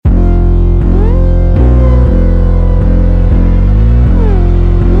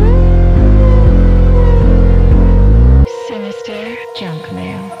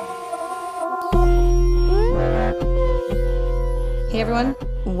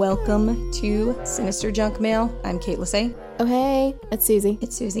Welcome to Sinister Junk Mail. I'm Kate Lassay. Oh, hey, it's Suzy.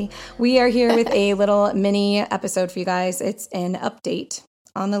 It's Suzy. We are here with a little mini episode for you guys. It's an update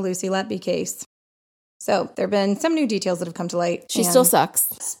on the Lucy Letby case. So there have been some new details that have come to light. She still sucks.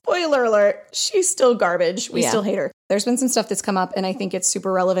 Spoiler alert, she's still garbage. We Yeah. still hate her. There's been some stuff that's come up, and I think it's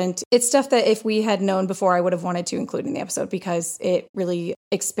super relevant. It's stuff that if we had known before, I would have wanted to include in the episode because it really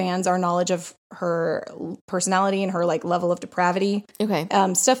expands our knowledge of her personality and her level of depravity. Okay.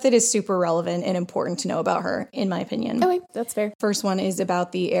 Stuff that is super relevant and important to know about her, in my opinion. Okay, that's fair. First one is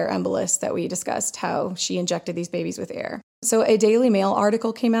about the air embolus that we discussed, how she injected these babies with air. So a Daily Mail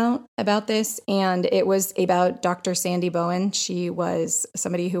article came out about this, and it was about Dr. Sandy Bowen. She was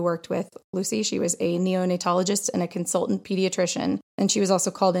somebody who worked with Lucy. She was a neonatologist and a consultant pediatrician, and she was also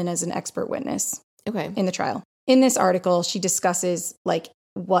called in as an expert witness in the trial. In this article, she discusses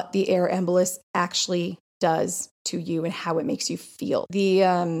what the air embolus actually does to you and how it makes you feel.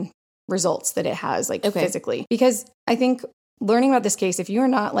 The results that it has physically. Because I think learning about this case, if you're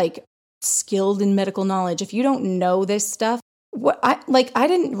not skilled in medical knowledge, if you don't know this stuff, I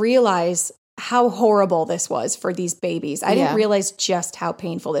didn't realize how horrible this was for these babies. I didn't realize just how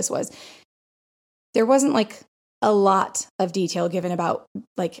painful this was. There wasn't a lot of detail given about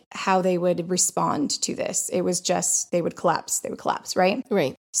how they would respond to this. It was just they would collapse, right?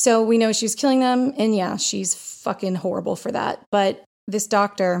 Right. So we know she was killing them, and yeah, she's fucking horrible for that. But this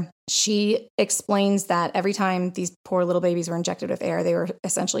doctor, she explains that every time these poor little babies were injected with air, they were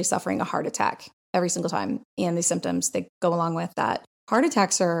essentially suffering a heart attack every single time, and the symptoms that go along with that. Heart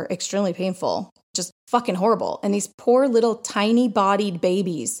attacks are extremely painful, just fucking horrible. And these poor little tiny bodied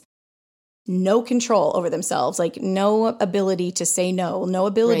babies, no control over themselves, no ability to say no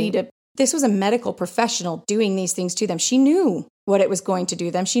ability to. This was a medical professional doing these things to them. She knew what it was going to do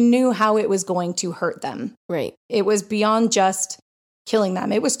them. She knew how it was going to hurt them. Right. It was beyond just killing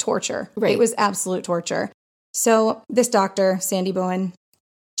them. It was torture. Right. It was absolute torture. So this doctor, Sandy Bowen,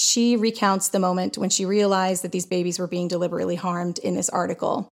 she recounts the moment when she realized that these babies were being deliberately harmed in this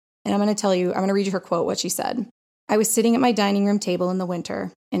article. And I'm going to read you her quote, what she said. "I was sitting at my dining room table in the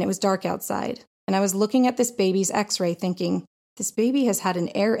winter, and it was dark outside. And I was looking at this baby's x-ray thinking, this baby has had an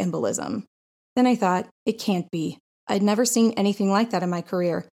air embolism. Then I thought, it can't be. I'd never seen anything like that in my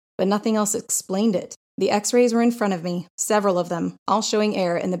career, but nothing else explained it. The x-rays were in front of me, several of them, all showing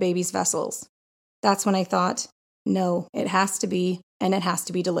air in the baby's vessels. That's when I thought, no, it has to be, and it has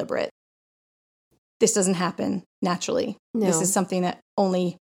to be deliberate. This doesn't happen naturally. No. This is something that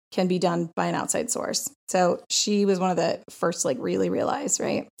only can be done by an outside source." So she was one of the first really realize,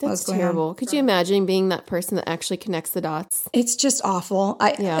 right? That's terrible. Could you imagine being that person that actually connects the dots? It's just awful.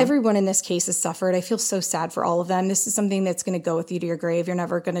 Everyone in this case has suffered. I feel so sad for all of them. This is something that's going to go with you to your grave. You're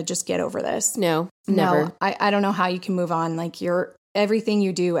never going to just get over this. No, never. No, I don't know how you can move on. Everything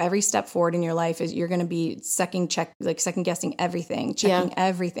you do, every step forward in your life is you're going to be second guessing everything, checking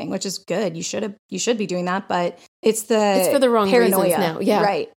everything, which is good. You should be doing that, but it's for the wrong paranoia reasons now. Yeah.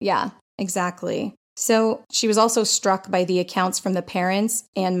 Right. Yeah, exactly. So she was also struck by the accounts from the parents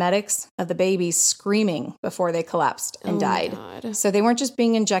and medics of the babies screaming before they collapsed and died. God. So they weren't just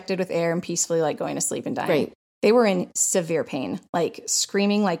being injected with air and peacefully going to sleep and dying. Right. They were in severe pain,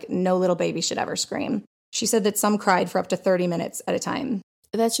 screaming like no little baby should ever scream. She said that some cried for up to 30 minutes at a time.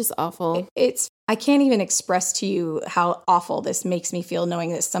 That's just awful. I can't even express to you how awful this makes me feel,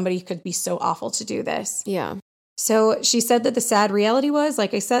 knowing that somebody could be so awful to do this. Yeah. So she said that the sad reality was,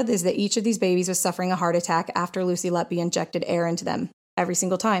 like I said, is that each of these babies was suffering a heart attack after Lucy Letby injected air into them every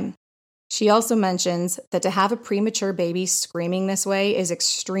single time. She also mentions that to have a premature baby screaming this way is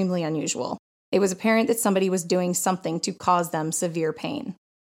extremely unusual. It was apparent that somebody was doing something to cause them severe pain.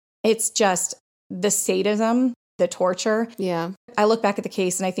 It's just the sadism, the torture. Yeah. I look back at the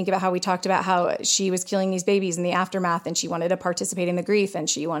case and I think about how we talked about how she was killing these babies in the aftermath and she wanted to participate in the grief and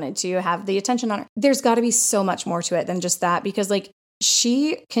she wanted to have the attention on her. There's got to be so much more to it than just that, because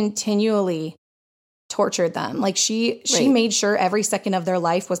she continually tortured them. She made sure every second of their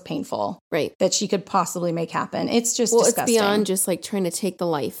life was painful. Right. That she could possibly make happen. It's just disgusting. It's beyond just trying to take the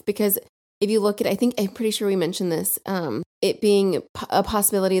life, because if you look at, I'm pretty sure we mentioned this, it being a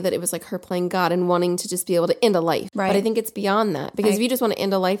possibility that it was her playing God and wanting to just be able to end a life. Right. But I think it's beyond that, because if you just want to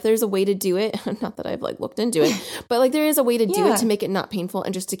end a life, there's a way to do it. Not that I've looked into it, but there is a way to do it to make it not painful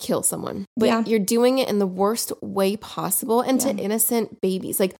and just to kill someone. But you're doing it in the worst way possible and to innocent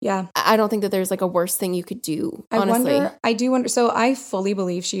babies. I don't think that there's a worse thing you could do, honestly. I do wonder. So I fully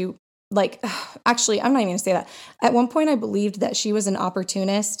believe she... actually, I'm not even going to say that. At one point, I believed that she was an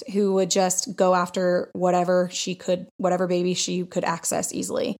opportunist who would just go after whatever baby she could access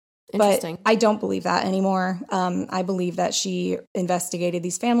easily. Interesting. But I don't believe that anymore. I believe that she investigated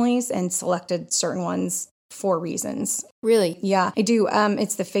these families and selected certain ones for reasons. Really? Yeah, I do.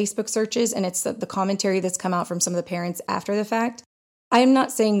 It's the Facebook searches and it's the commentary that's come out from some of the parents after the fact. I am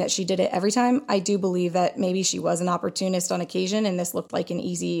not saying that she did it every time. I do believe that maybe she was an opportunist on occasion and this looked like an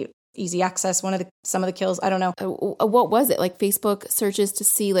easy access, some of the kills. I don't know. What was it? Like Facebook searches to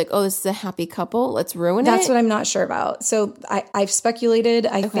see like, oh, this is a happy couple. Let's ruin That's it? what I'm not sure about. So I've speculated.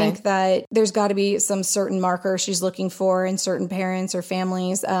 I think that there's got to be some certain marker she's looking for in certain parents or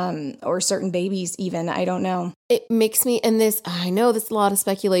families or certain babies even. I don't know. It makes me, and this, I know this is a lot of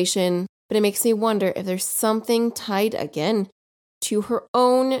speculation, but it makes me wonder if there's something tied again to her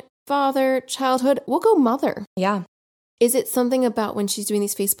own father, childhood. We'll go mother. Yeah. Is it something about when she's doing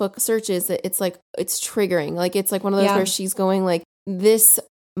these Facebook searches that it's like, it's triggering? Like, it's like one of those where she's going like, this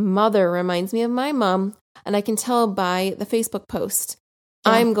mother reminds me of my mom. And I can tell by the Facebook post,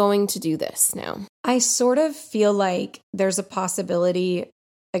 I'm going to do this now. I sort of feel like there's a possibility,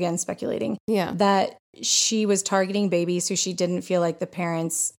 again, speculating, that she was targeting babies who she didn't feel like the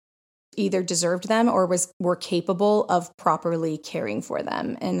parents either deserved them or were capable of properly caring for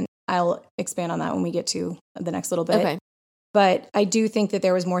them. And I'll expand on that when we get to the next little bit. Okay. But I do think that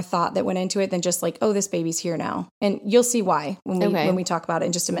there was more thought that went into it than just like, oh, this baby's here now. And you'll see why when we talk about it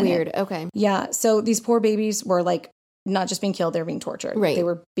in just a minute. Weird. Okay. Yeah. So these poor babies were like not just being killed, they were being tortured. Right. They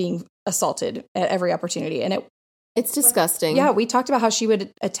were being assaulted at every opportunity. And it's disgusting. Yeah. We talked about how she would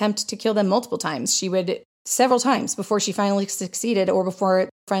attempt to kill them multiple times. She would several times before she finally succeeded or before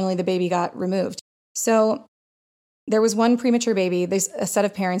finally the baby got removed. So there was one premature baby. There's a set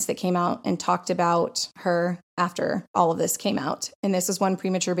of parents that came out and talked about her after all of this came out. And this was one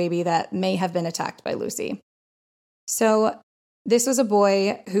premature baby that may have been attacked by Lucy. So this was a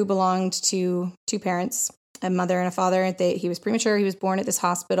boy who belonged to two parents, a mother and a father. He was premature. He was born at this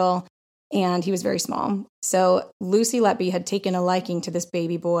hospital and he was very small. So Lucy Letby had taken a liking to this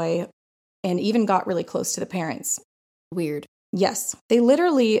baby boy and even got really close to the parents. Weird. Yes. They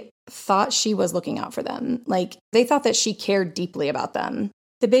literally thought she was looking out for them. Like, they thought that she cared deeply about them.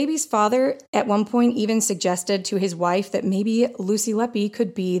 The baby's father at one point even suggested to his wife that maybe Lucy Letby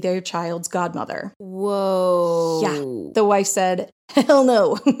could be their child's godmother. Whoa. Yeah. The wife said, hell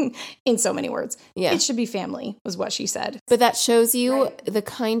no, in so many words. Yeah. It should be family, was what she said. But that shows you the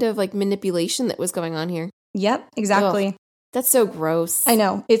kind of like manipulation that was going on here. Yep, exactly. Ugh. That's so gross. I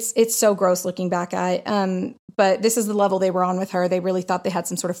know. It's so gross looking back at it. But this is the level they were on with her. They really thought they had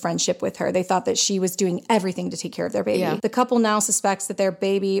some sort of friendship with her. They thought that she was doing everything to take care of their baby. Yeah. The couple now suspects that their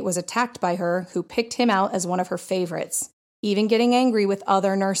baby was attacked by her, who picked him out as one of her favorites, even getting angry with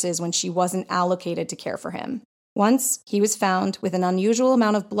other nurses when she wasn't allocated to care for him. Once, he was found with an unusual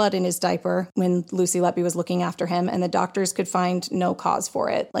amount of blood in his diaper when Lucy Letby was looking after him, and the doctors could find no cause for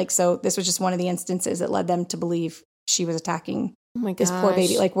it. So this was just one of the instances that led them to believe she was attacking this poor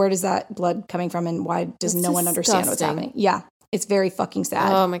baby. Like, where does that blood coming from and why does no one understand what's happening? Yeah, it's very fucking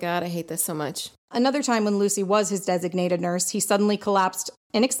sad. Oh my God, I hate this so much. Another time when Lucy was his designated nurse, he suddenly collapsed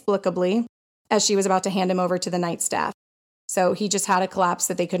inexplicably as she was about to hand him over to the night staff. So he just had a collapse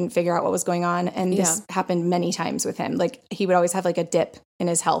that they couldn't figure out what was going on. And this happened many times with him. Like, he would always have like a dip in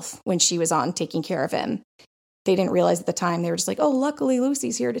his health when she was on taking care of him. They didn't realize at the time. They were just like, oh, luckily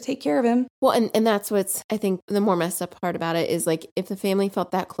Lucy's here to take care of him. Well, and that's what's, I think, the more messed up part about it is like, if the family felt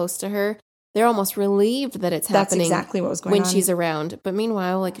that close to her, they're almost relieved that it's happening. That's exactly what was going on. When she's around. But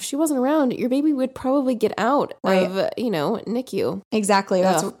meanwhile, like, if she wasn't around, your baby would probably get out of, NICU. Exactly.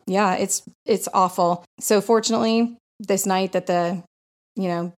 It's awful. So fortunately, this night that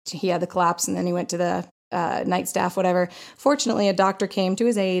he had the collapse and then he went to the night staff, whatever. Fortunately, a doctor came to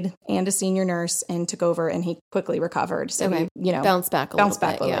his aid and a senior nurse and took over, and he quickly recovered. So he, bounced back a little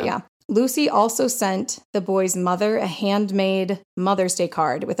bit. Yeah. Lucy also sent the boy's mother a handmade Mother's Day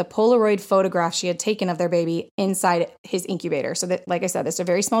card with a Polaroid photograph she had taken of their baby inside his incubator. So that, like I said, it's a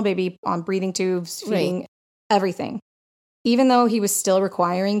very small baby on breathing tubes, feeding, everything. Even though he was still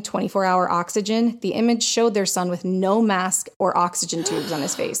requiring 24-hour oxygen, the image showed their son with no mask or oxygen tubes on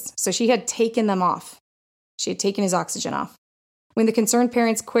his face. So she had taken them off. She had taken his oxygen off. When the concerned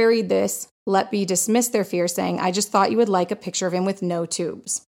parents queried this, Letby dismissed their fear, saying, I just thought you would like a picture of him with no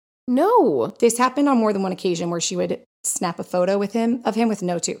tubes. No. This happened on more than one occasion where she would snap a photo of him with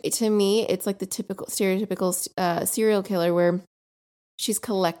no tube. To me, it's like the stereotypical serial killer where she's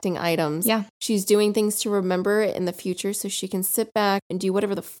collecting items. Yeah. She's doing things to remember in the future so she can sit back and do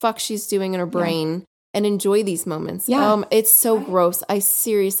whatever the fuck she's doing in her brain. And enjoy these moments. Yeah. It's so gross. I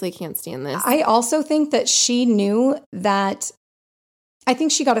seriously can't stand this. I also think that she knew that I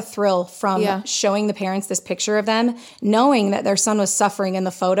think she got a thrill from showing the parents this picture of them, knowing that their son was suffering in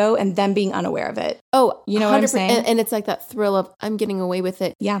the photo and them being unaware of it. Oh, you know what I'm saying? And it's like that thrill of, I'm getting away with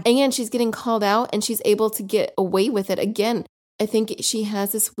it. Yeah. And she's getting called out and she's able to get away with it again. I think she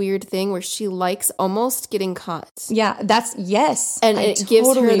has this weird thing where she likes almost getting caught. Yeah, yes. And I it totally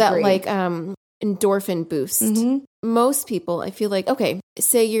gives her that agree. like endorphin boost. Mm-hmm. Most people, I feel like, okay,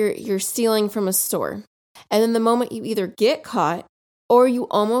 say you're stealing from a store. And then the moment you either get caught or you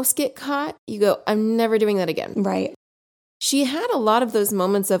almost get caught, you go, I'm never doing that again. Right. She had a lot of those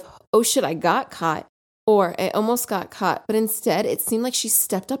moments of, oh shit, I got caught, or I almost got caught. But instead, it seemed like she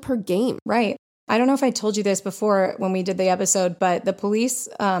stepped up her game. Right. I don't know if I told you this before when we did the episode, but the police,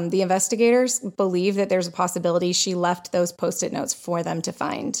 the investigators believe that there's a possibility she left those Post-it notes for them to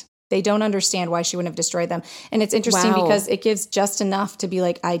find. They don't understand why she wouldn't have destroyed them. And it's interesting because it gives just enough to be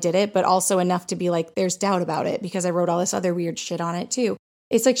like, I did it, but also enough to be like, there's doubt about it because I wrote all this other weird shit on it too.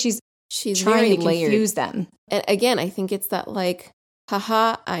 It's like she's trying to confuse them. And again, I think it's that like,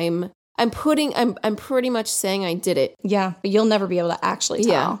 haha, I'm pretty much saying I did it. Yeah, but you'll never be able to actually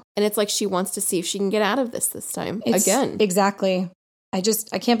tell. Yeah. And it's like she wants to see if she can get out of this time again. Exactly. I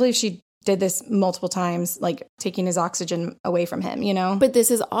can't believe she did this multiple times, like taking his oxygen away from him, you know? But this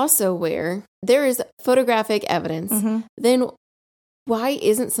is also where there is photographic evidence. Mm-hmm. Then why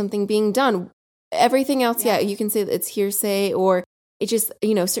isn't something being done? Everything else, you can say that it's hearsay or it just,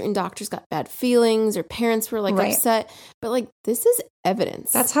 certain doctors got bad feelings or parents were like upset. But like, this is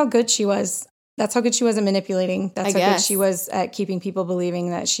evidence. That's how good she was. That's how good she was at manipulating. That's how good she was at keeping people believing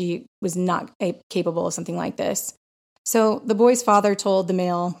that she was not capable of something like this. So the boy's father told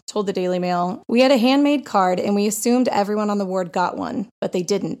the Daily Mail, we had a handmade card and we assumed everyone on the ward got one, but they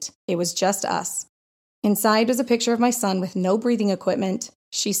didn't. It was just us. Inside was a picture of my son with no breathing equipment.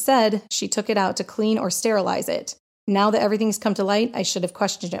 She said she took it out to clean or sterilize it. Now that everything's come to light, I should have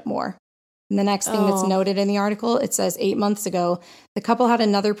questioned it more. And the next thing that's noted in the article, it says 8 months ago, the couple had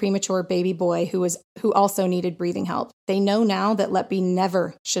another premature baby boy who also needed breathing help. They know now that Letby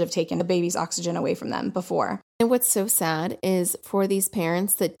never should have taken the baby's oxygen away from them before. And what's so sad is for these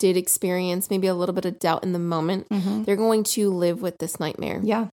parents that did experience maybe a little bit of doubt in the moment, they're going to live with this nightmare.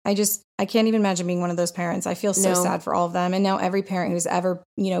 Yeah. I can't even imagine being one of those parents. I feel so sad for all of them. And now every parent who's ever,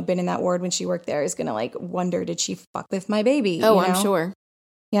 been in that ward when she worked there is going to like wonder, did she fuck with my baby? Oh, I'm sure.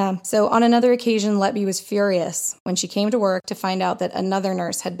 Yeah. So on another occasion, Letby was furious when she came to work to find out that another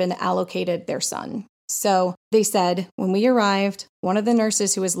nurse had been allocated their son. So they said, when we arrived, one of the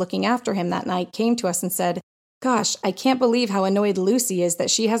nurses who was looking after him that night came to us and said, gosh, I can't believe how annoyed Lucy is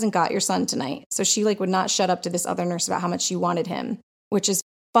that she hasn't got your son tonight. So she would not shut up to this other nurse about how much she wanted him, which is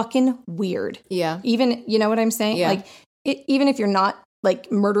fucking weird. Yeah. Even, you know what I'm saying? Yeah. Even if you're not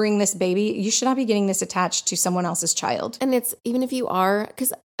like murdering this baby, you should not be getting this attached to someone else's child. And it's, even if you are,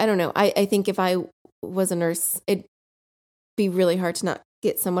 because I don't know, I think if I was a nurse, it'd be really hard to not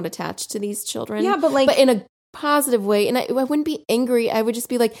get somewhat attached to these children. Yeah, but in a positive way. And I wouldn't be angry. I would just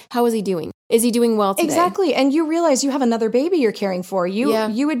be like, how is he doing? Is he doing well today? Exactly. And you realize you have another baby you're caring for.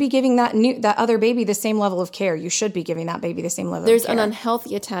 You would be giving that other baby the same level of care. You should be giving that baby the same level of care. There's an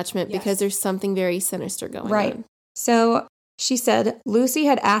unhealthy attachment because there's something very sinister going on. Right. So she said Lucy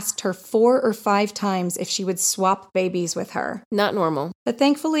had asked her 4 or 5 times if she would swap babies with her. Not normal. But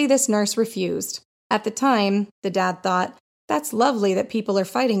thankfully, this nurse refused. At the time, the dad thought, that's lovely that people are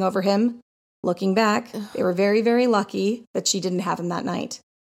fighting over him. Looking back, they were very, very lucky that she didn't have him that night.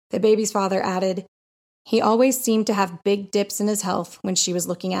 The baby's father added, he always seemed to have big dips in his health when she was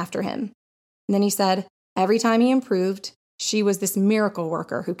looking after him. And then he said, every time he improved, she was this miracle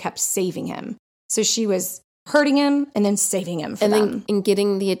worker who kept saving him. So she was hurting him and then saving him for them. And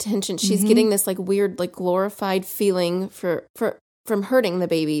getting the attention. She's getting this like weird, like glorified feeling from hurting the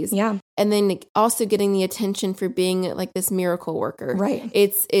babies. Yeah. And then also getting the attention for being like this miracle worker. Right.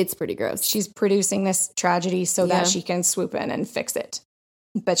 It's pretty gross. She's producing this tragedy so that she can swoop in and fix it.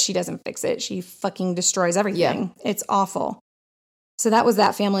 But she doesn't fix it. She fucking destroys everything. Yeah. It's awful. So that was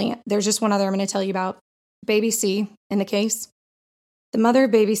that family. There's just one other I'm going to tell you about. Baby C in the case. The mother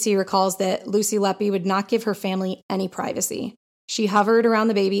of Baby C recalls that Lucy Letby would not give her family any privacy. She hovered around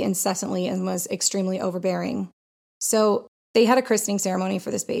the baby incessantly and was extremely overbearing. So they had a christening ceremony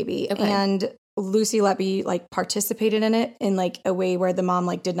for this baby, and Lucy Letby participated in it in a way where the mom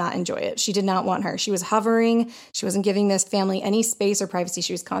did not enjoy it. She did not want her. She was hovering. She wasn't giving this family any space or privacy.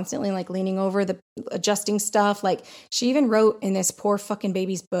 She was constantly leaning over adjusting stuff. She even wrote in this poor fucking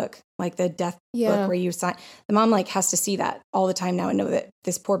baby's book, the death book where you sign. The mom has to see that all the time now and know that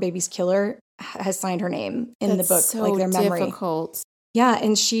this poor baby's killer has signed her name in the book, so their memory. Difficult. Yeah.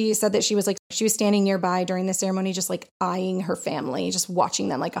 And she said that she was standing nearby during the ceremony, just like eyeing her family, just watching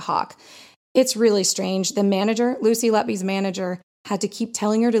them like a hawk. It's really strange. The manager, Lucy Letby's manager, had to keep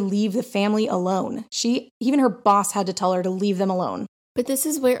telling her to leave the family alone. Even her boss had to tell her to leave them alone. But this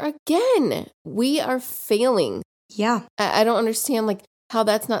is where, again, we are failing. Yeah. I don't understand like how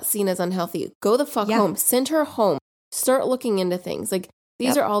that's not seen as unhealthy. Go the fuck home. Send her home. Start looking into things. Like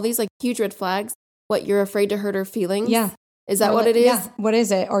these are all these like huge red flags. What, you're afraid to hurt her feelings? Yeah. Is that what it is? Yeah. What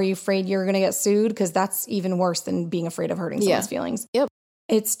is it? Are you afraid you're going to get sued? Because that's even worse than being afraid of hurting someone's feelings. Yep.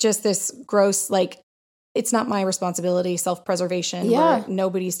 It's just this gross, like, it's not my responsibility, self-preservation, where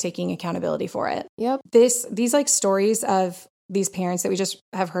nobody's taking accountability for it. Yep. These like stories of these parents that we just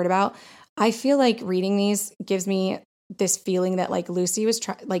have heard about, I feel like reading these gives me this feeling that like Lucy was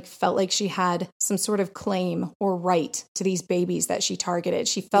felt like she had some sort of claim or right to these babies that she targeted.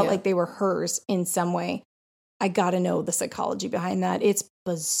 She felt like they were hers in some way. I got to know the psychology behind that. It's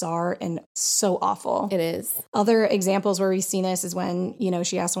bizarre and so awful. It is. Other examples where we've seen this is when,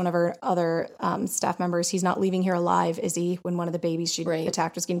 she asked one of her other staff members, he's not leaving here alive, is he? When one of the babies she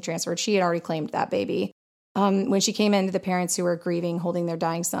attacked was getting transferred, she had already claimed that baby. When she came in to the parents who were grieving, holding their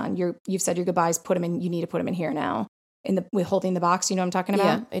dying son, you've said your goodbyes, you need to put him in here now. With holding the box, you know what I'm talking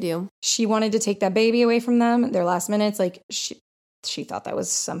about? Yeah, I do. She wanted to take that baby away from them, their last minutes, like she thought that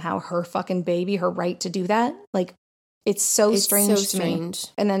was somehow her fucking baby, her right to do that. Like, it's so strange to me.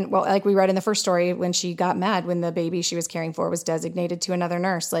 And then, well, like we read in the first story, when she got mad when the baby she was caring for was designated to another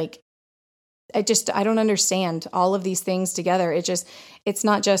nurse. Like, I don't understand all of these things together. It's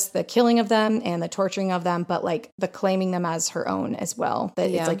not just the killing of them and the torturing of them, but like the claiming them as her own as well.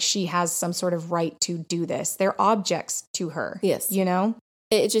 That it's like she has some sort of right to do this. They're objects to her. Yes.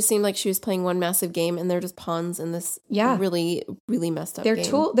 It just seemed like she was playing one massive game and they're just pawns in this really, really messed up game.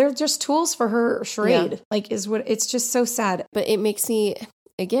 They're just tools for her charade. Yeah. Like it's just so sad. But it makes me,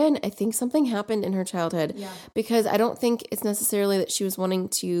 again, I think something happened in her childhood because I don't think it's necessarily that she was wanting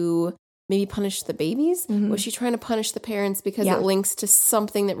to maybe punish the babies. Mm-hmm. Was she trying to punish the parents because it links to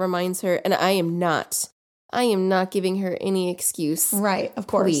something that reminds her? And I am not giving her any excuse. Right. Of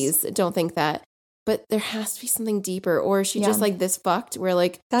course. Please don't think that. But there has to be something deeper, or is she just like this fucked where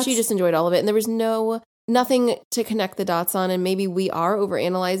like she just enjoyed all of it and there was nothing to connect the dots on, and maybe we are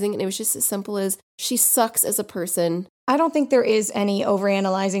overanalyzing and it was just as simple as she sucks as a person. I don't think there is any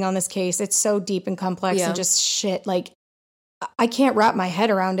overanalyzing on this case. It's so deep and complex and just shit. Like, I can't wrap my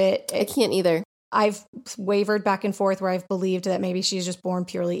head around it. I can't either. I've wavered back and forth where I've believed that maybe she's just born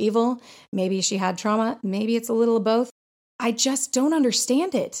purely evil. Maybe she had trauma. Maybe it's a little of both. I just don't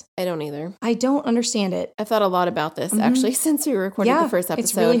understand it. I don't either. I don't understand it. I've thought a lot about this, actually, since we recorded the first episode.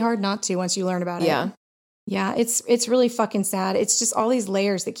 It's really hard not to once you learn about it. Yeah, it's really fucking sad. It's just all these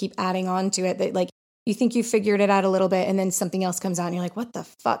layers that keep adding on to it that, like, you think you figured it out a little bit and then something else comes out and you're like, what the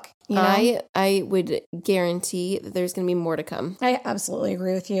fuck? You know? I would guarantee that there's going to be more to come. I absolutely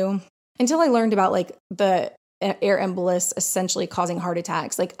agree with you. Until I learned about, like, the air embolus essentially causing heart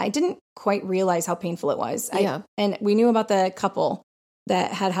attacks. Like, I didn't quite realize how painful it was. And we knew about the couple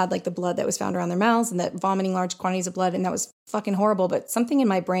that had like the blood that was found around their mouths and that vomiting large quantities of blood. And that was fucking horrible. But something in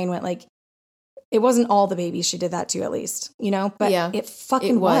my brain went like, it wasn't all the babies she did that to, at least, but it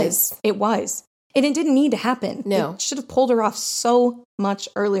fucking was. It was. And it didn't need to happen. No. They should have pulled her off so much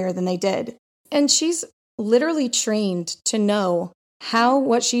earlier than they did. And she's literally trained to know how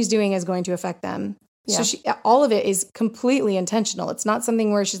what she's doing is going to affect them. Yeah. So all of it is completely intentional. It's not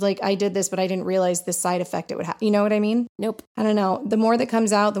something where she's like, I did this, but I didn't realize the side effect it would have. You know what I mean? Nope. I don't know. The more that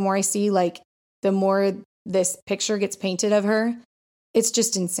comes out, the more I see, like, the more this picture gets painted of her. It's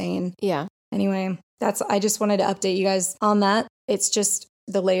just insane. Yeah. Anyway, I just wanted to update you guys on that. It's just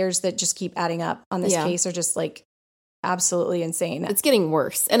the layers that just keep adding up on this case are just like absolutely insane. It's getting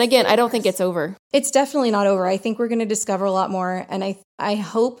worse. And again, I don't think it's over. It's definitely not over. I think we're going to discover a lot more. And I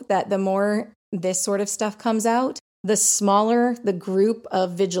hope that the more this sort of stuff comes out, the smaller the group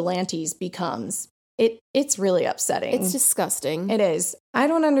of vigilantes becomes. It's really upsetting. It's disgusting. It is. I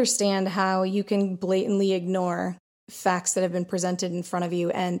don't understand how you can blatantly ignore facts that have been presented in front of you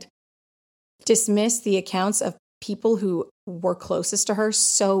and dismiss the accounts of people who were closest to her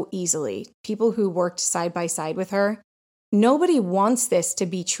so easily, people who worked side by side with her. Nobody wants this to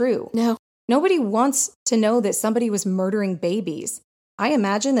be true. No. Nobody wants to know that somebody was murdering babies. I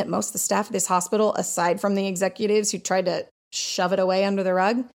imagine that most of the staff at this hospital, aside from the executives who tried to shove it away under the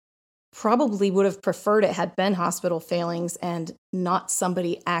rug, probably would have preferred it had been hospital failings and not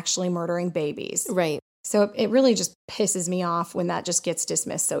somebody actually murdering babies. Right. So it really just pisses me off when that just gets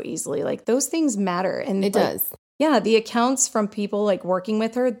dismissed so easily. Like, those things matter. And it does. Yeah, the accounts from people like working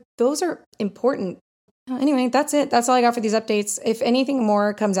with her, those are important. Anyway, that's it. That's all I got for these updates. If anything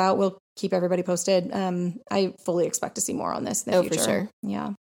more comes out, we'll keep everybody posted. I fully expect to see more on this in the future. For sure.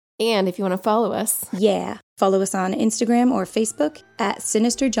 Yeah. And if you want to follow us. Yeah. Follow us on Instagram or Facebook at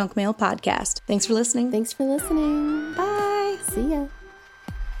Sinister Junk Mail Podcast. Thanks for listening. Thanks for listening. Bye. See ya.